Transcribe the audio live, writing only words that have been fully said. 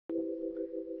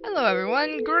Hello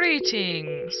everyone,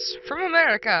 greetings from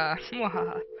America.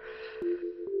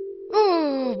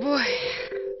 Oh boy,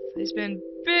 it's been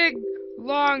a big,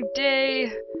 long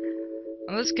day.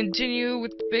 Now let's continue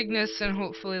with the bigness and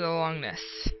hopefully the longness.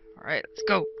 Alright, let's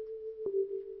go.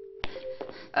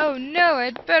 Oh no,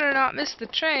 I'd better not miss the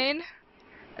train.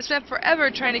 I spent forever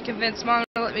trying to convince Mom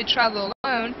to let me travel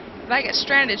alone. If I get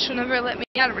stranded, she'll never let me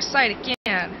out of her sight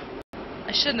again.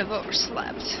 I shouldn't have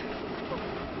overslept.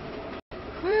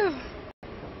 Whew.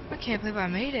 I can't believe I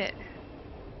made it.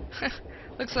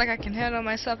 Looks like I can handle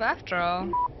myself after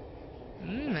all.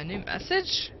 A new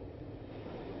message?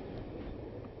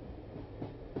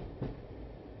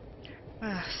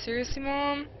 Seriously,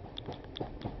 Mom?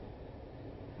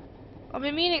 I'll be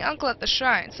meeting Uncle at the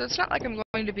shrine, so it's not like I'm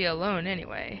going to be alone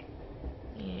anyway.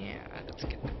 Yeah, let's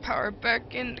get the power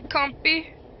back into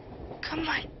Compy. Come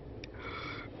on.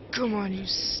 Come on, you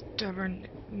stubborn...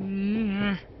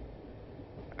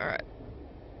 Alright.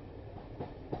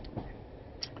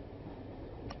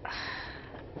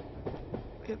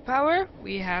 We have power?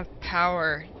 We have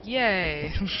power.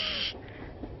 Yay!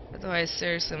 Otherwise,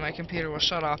 seriously, my computer will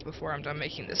shut off before I'm done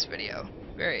making this video.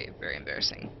 Very, very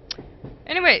embarrassing.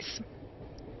 Anyways,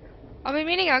 I'll be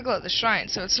meeting Uncle at the shrine,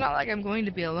 so it's not like I'm going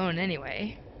to be alone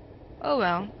anyway. Oh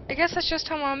well, I guess that's just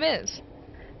how Mom is.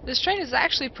 This train is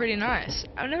actually pretty nice.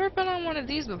 I've never been on one of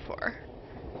these before.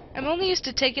 I'm only used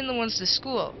to taking the ones to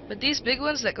school, but these big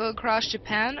ones that go across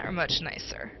Japan are much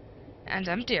nicer. And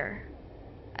emptier.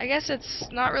 I guess it's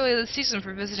not really the season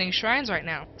for visiting shrines right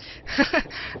now.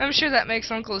 I'm sure that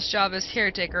makes Uncle's job as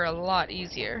caretaker a lot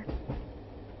easier.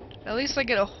 At least I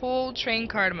get a whole train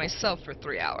car to myself for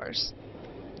 3 hours.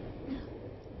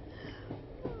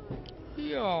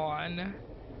 Yawn.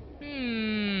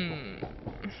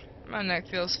 My neck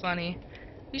feels funny.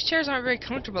 These chairs aren't very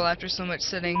comfortable after so much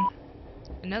sitting.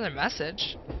 Another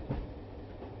message.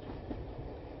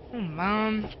 Oh,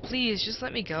 Mom, please, just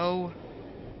let me go.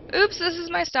 Oops, this is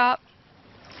my stop.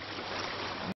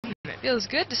 It feels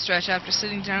good to stretch after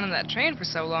sitting down on that train for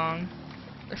so long.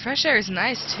 The fresh air is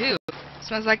nice, too. It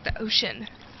smells like the ocean.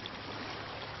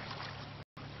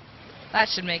 That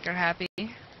should make her happy.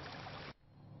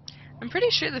 I'm pretty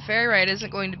sure the ferry ride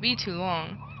isn't going to be too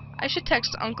long. I should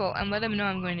text Uncle and let him know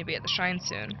I'm going to be at the shrine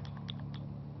soon.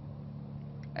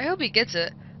 I hope he gets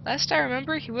it. Last I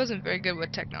remember, he wasn't very good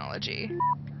with technology.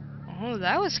 Oh,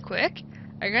 that was quick.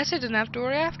 I guess I didn't have to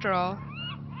worry after all.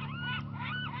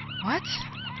 What?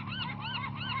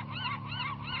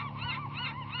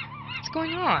 What's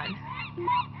going on?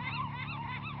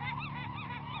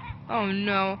 Oh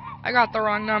no, I got the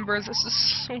wrong numbers. This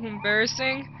is so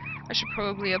embarrassing. I should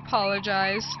probably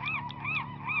apologize.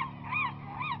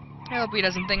 I hope he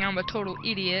doesn't think I'm a total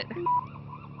idiot.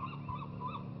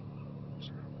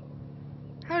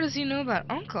 How does he know about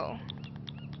Uncle?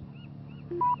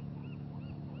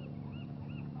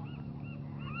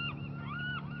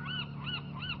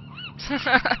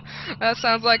 That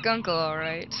sounds like Uncle,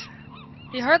 alright.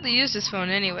 He hardly used his phone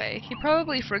anyway. He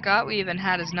probably forgot we even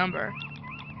had his number.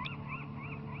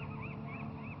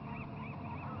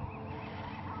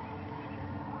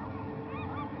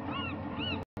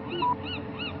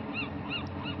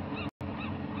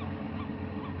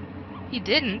 He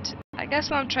didn't. I guess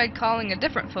Mom tried calling a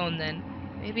different phone then.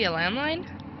 Maybe a landline?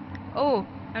 Oh,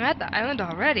 I'm at the island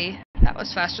already. That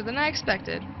was faster than I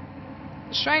expected.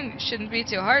 The shrine shouldn't be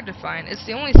too hard to find. It's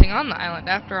the only thing on the island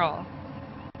after all.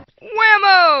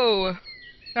 Whammo!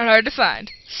 Not hard to find.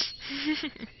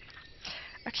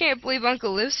 I can't believe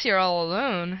Uncle lives here all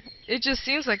alone. It just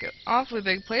seems like an awfully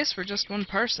big place for just one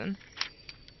person.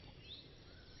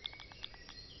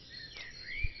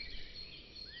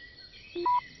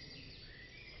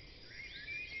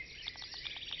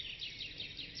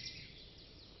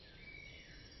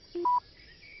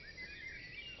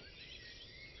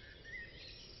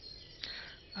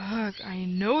 Ugh, I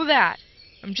know that.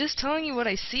 I'm just telling you what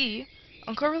I see.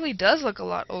 Uncle really does look a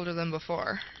lot older than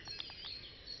before.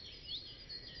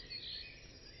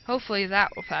 Hopefully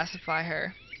that will pacify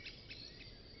her.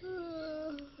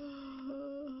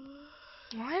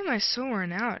 Why am I so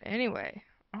worn out, anyway?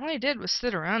 All I did was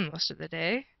sit around most of the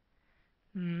day.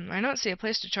 I don't see a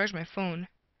place to charge my phone.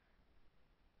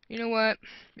 You know what?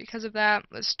 Because of that,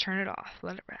 let's turn it off.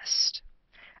 Let it rest.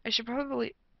 I should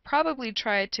probably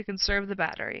try to conserve the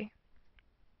battery.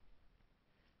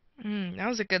 That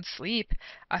was a good sleep.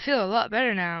 I feel a lot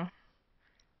better now.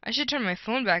 I should turn my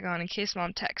phone back on in case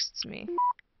Mom texts me.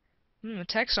 A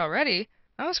text already?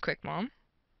 That was quick, Mom.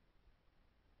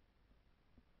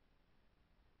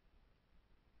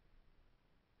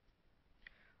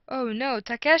 Oh no,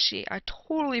 Takeshi! I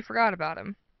totally forgot about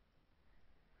him.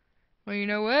 Well, you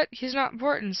know what? He's not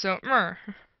important, so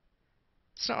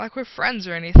it's not like we're friends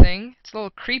or anything. It's a little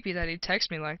creepy that he'd text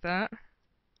me like that.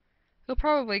 He'll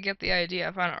probably get the idea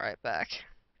if I don't write back.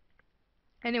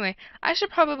 Anyway, I should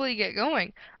probably get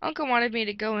going. Uncle wanted me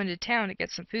to go into town to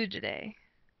get some food today.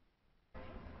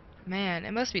 Man,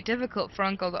 it must be difficult for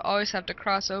Uncle to always have to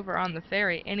cross over on the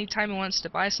ferry anytime he wants to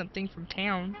buy something from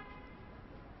town.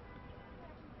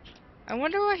 I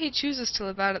wonder why he chooses to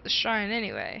live out at the shrine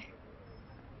anyway.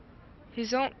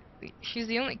 He's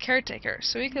the only caretaker,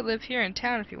 so he could live here in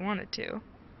town if he wanted to.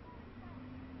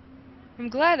 I'm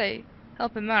glad I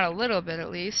help him out a little bit at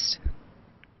least.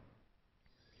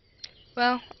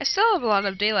 Well, I still have a lot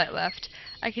of daylight left.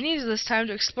 I can use this time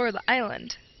to explore the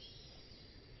island.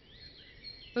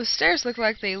 Those stairs look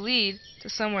like they lead to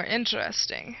somewhere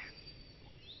interesting.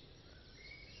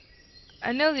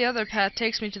 I know the other path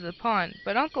takes me to the pond,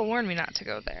 but Uncle warned me not to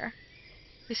go there.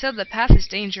 He said the path is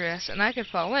dangerous and I could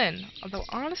fall in, although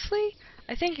honestly,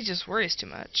 I think he just worries too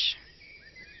much.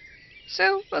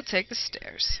 So, we'll take the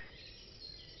stairs.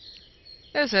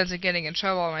 No sense in getting in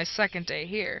trouble on my second day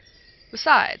here.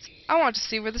 Besides, I want to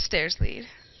see where the stairs lead.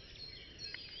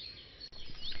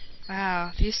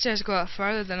 Wow, these stairs go up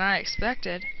farther than I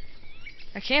expected.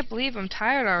 I can't believe I'm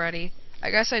tired already.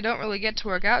 I guess I don't really get to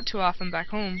work out too often back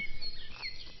home.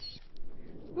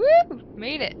 Woo!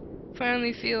 Made it.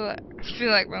 Finally feel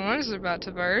like my lungs are about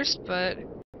to burst, but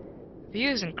the view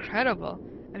is incredible.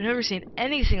 I've never seen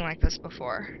anything like this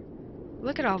before.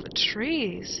 Look at all the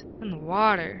trees and the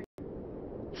water.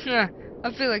 I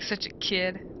feel like such a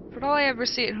kid, but all I ever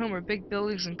see at home are big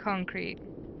buildings and concrete.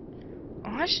 Oh,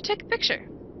 I should take a picture.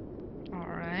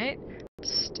 Alright,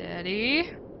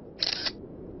 steady.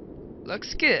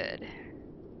 Looks good.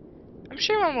 I'm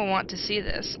sure Mom will want to see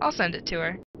this. I'll send it to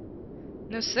her.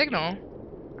 No signal?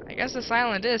 I guess this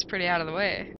island is pretty out of the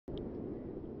way.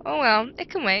 Oh well, it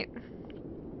can wait.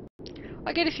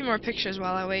 I'll get a few more pictures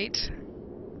while I wait.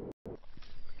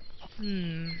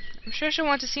 I'm sure she'll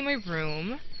want to see my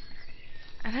room.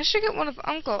 And I should get one of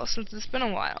Uncle since it's been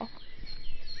a while.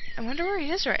 I wonder where he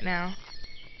is right now.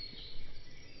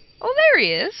 Oh, there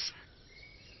he is!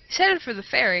 He's headed for the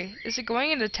ferry. Is he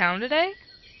going into town today?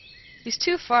 He's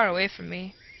too far away from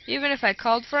me. Even if I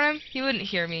called for him, he wouldn't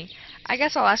hear me. I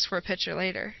guess I'll ask for a picture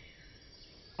later.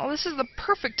 Oh, this is the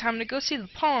perfect time to go see the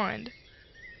pond.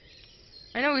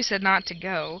 I know he said not to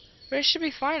go, but it should be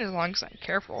fine as long as I'm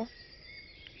careful.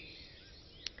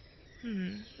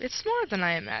 It's smaller than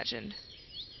I imagined.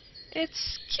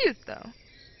 It's cute, though.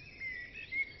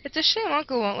 It's a shame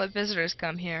Uncle won't let visitors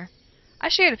come here. I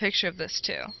should get a picture of this,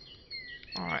 too.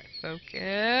 Alright,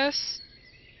 focus.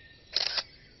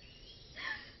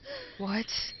 What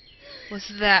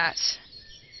was that?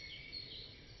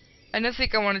 I don't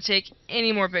think I want to take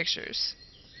any more pictures.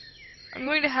 I'm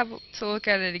going to have to look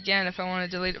at it again if I want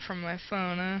to delete it from my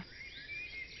phone,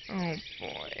 Oh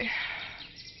boy.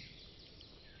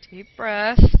 Deep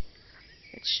breath.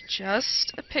 It's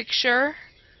just a picture.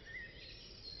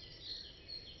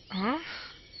 Huh?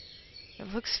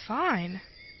 It looks fine.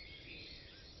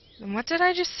 Then what did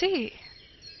I just see?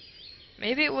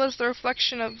 Maybe it was the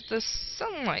reflection of the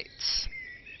sunlight.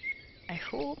 I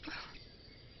hope.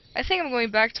 I think I'm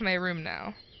going back to my room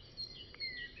now.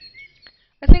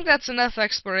 I think that's enough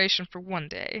exploration for one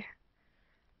day.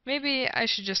 Maybe I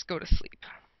should just go to sleep.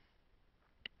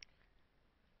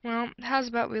 Well, how's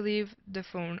about we leave the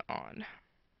phone on?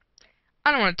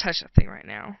 I don't want to touch that thing right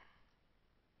now.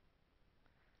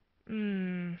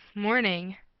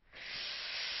 Morning.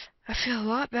 I feel a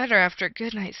lot better after a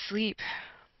good night's sleep.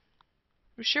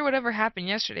 I'm sure whatever happened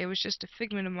yesterday was just a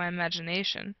figment of my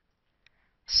imagination.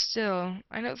 Still,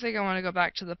 I don't think I want to go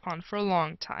back to the pond for a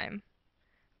long time.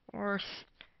 Or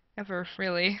ever,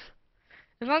 really.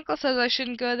 If Uncle says I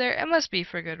shouldn't go there, it must be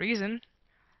for a good reason.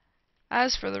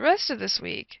 As for the rest of this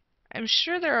week, I'm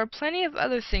sure there are plenty of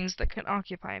other things that can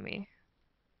occupy me.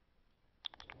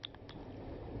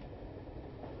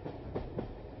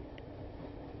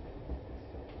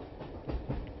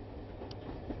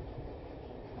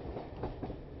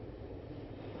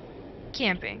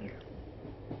 Camping.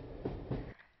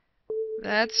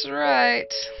 That's right.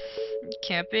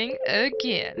 Camping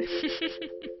again.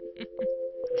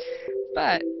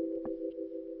 But,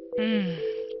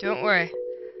 don't worry.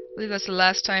 I believe that's the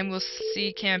last time we'll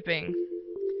see camping.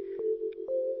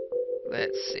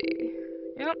 Let's see.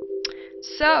 Yep.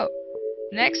 So,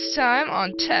 next time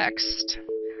on Text,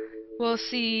 we'll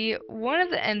see one of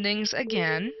the endings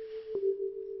again,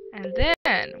 and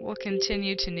then we'll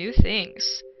continue to new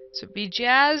things. So be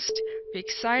jazzed, be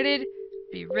excited,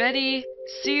 be ready.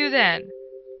 See you then.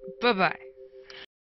 Bye-bye.